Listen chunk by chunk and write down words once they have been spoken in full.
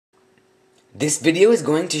This video is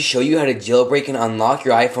going to show you how to jailbreak and unlock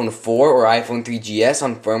your iPhone 4 or iPhone 3GS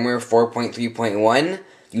on firmware 4.3.1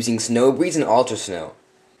 using Sn0wbreeze and Ultrasn0w.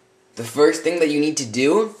 The first thing that you need to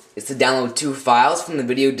do is to download two files from the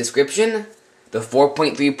video description, the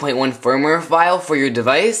 4.3.1 firmware file for your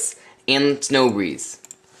device and Sn0wbreeze.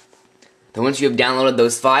 Then once you have downloaded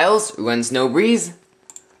those files, run Sn0wbreeze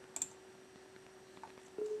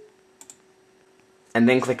and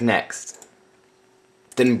then click Next.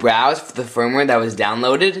 Then browse for the firmware that was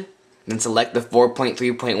downloaded, then select the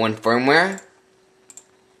 4.3.1 firmware.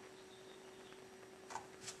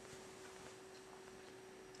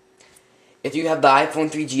 If you have the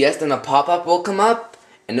iPhone 3GS, then a pop-up will come up,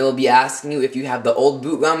 and it will be asking you if you have the old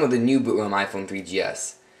boot ROM or the new boot ROM iPhone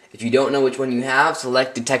 3GS. If you don't know which one you have,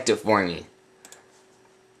 select Detect It For Me.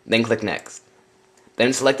 Then click Next.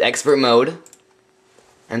 Then select Expert Mode,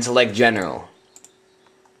 and select General.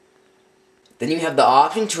 Then you have the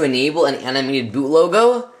option to enable an animated boot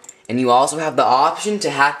logo, and you also have the option to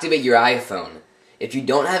Hacktivate your iPhone. If you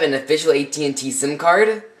don't have an official AT&T SIM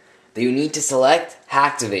card, then you need to select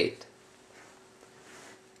Hacktivate.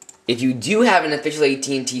 If you do have an official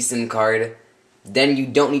AT&T SIM card, then you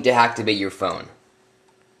don't need to Hacktivate your phone.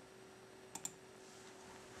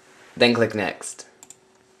 Then click Next.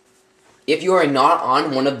 If you are not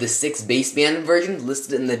on one of the 6 baseband versions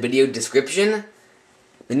listed in the video description,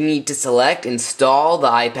 then you need to select Install the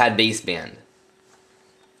iPad baseband.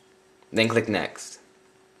 Then click Next.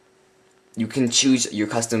 You can choose your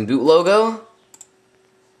custom boot logo,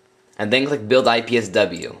 and then click Build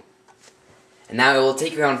IPSW. And now it will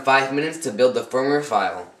take around 5 minutes to build the firmware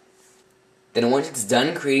file. Then once it's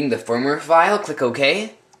done creating the firmware file, click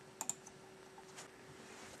OK.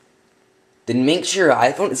 Then make sure your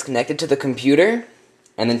iPhone is connected to the computer,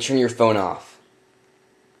 and then turn your phone off.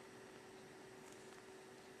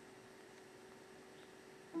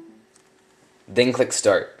 Then click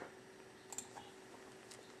Start.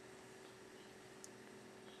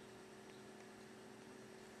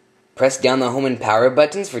 Press down the home and power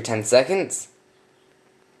buttons for 10 seconds.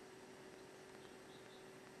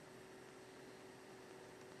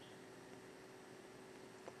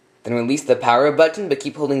 Then release the power button, but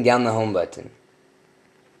keep holding down the home button.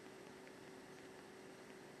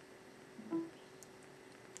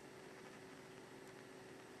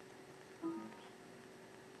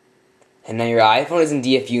 And now your iPhone is in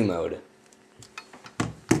DFU mode.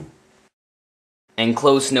 And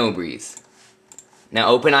close Sn0wbreeze. Now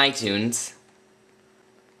open iTunes.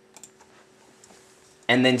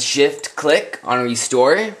 And then shift-click on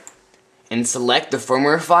Restore. And select the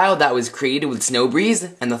firmware file that was created with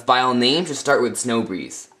Sn0wbreeze, and the file name should start with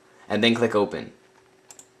Sn0wbreeze. And then click Open.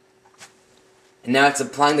 And now it's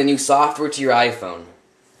applying the new software to your iPhone.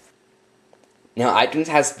 Now iTunes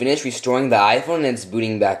has finished restoring the iPhone and it's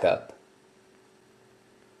booting back up.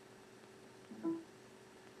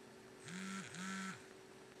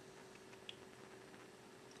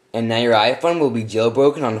 And now your iPhone will be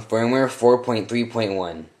jailbroken on firmware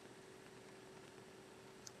 4.3.1.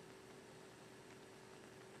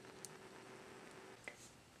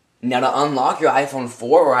 Now to unlock your iPhone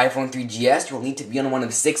 4 or iPhone 3GS, you'll need to be on one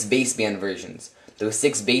of 6 baseband versions. Those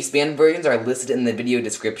 6 baseband versions are listed in the video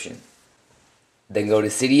description. Then go to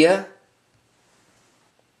Cydia.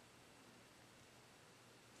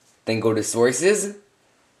 Then go to Sources.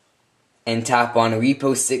 And tap on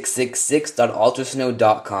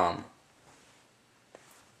repo666.ultrasn0w.com.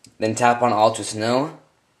 Then tap on Ultrasn0w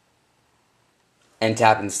and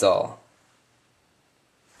tap Install.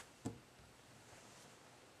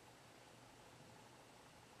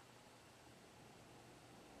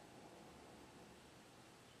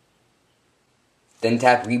 Then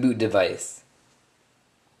tap Reboot Device.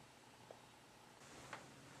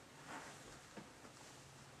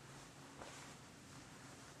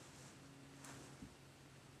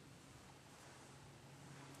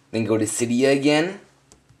 Then go to Cydia again.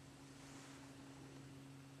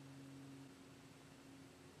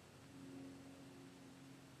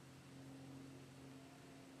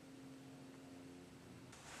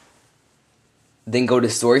 Then go to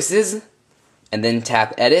Sources, and then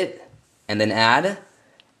tap Edit, and then Add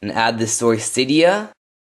the source Cydia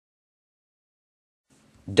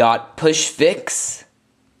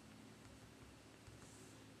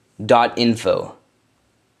 .pushfix.info.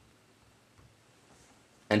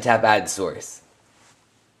 And tap Add Source.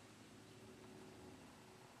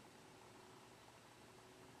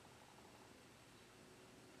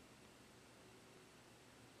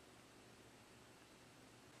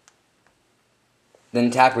 Then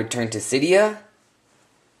tap Return to Cydia.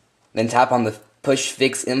 Then tap on the Push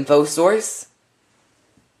Fix Info source.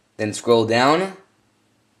 Then scroll down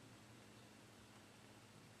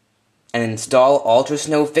and install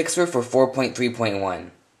Ultrasn0w Fixer for 4.3.1.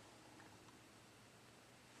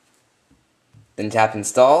 Then tap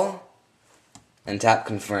Install, and tap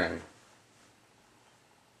Confirm.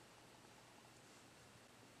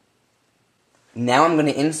 Now I'm going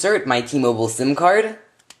to insert my T-Mobile SIM card.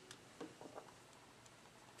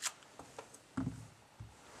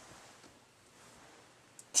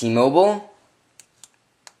 T-Mobile.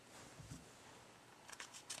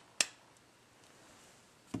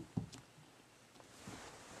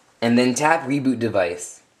 And then tap Reboot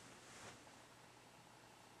Device.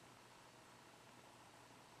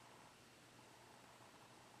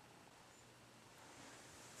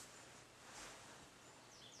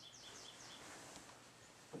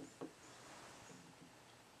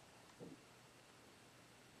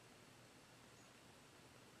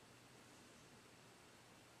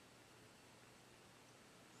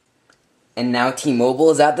 And now T-Mobile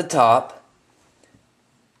is at the top,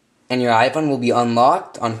 and your iPhone will be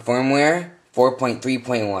unlocked on firmware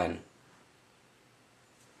 4.3.1.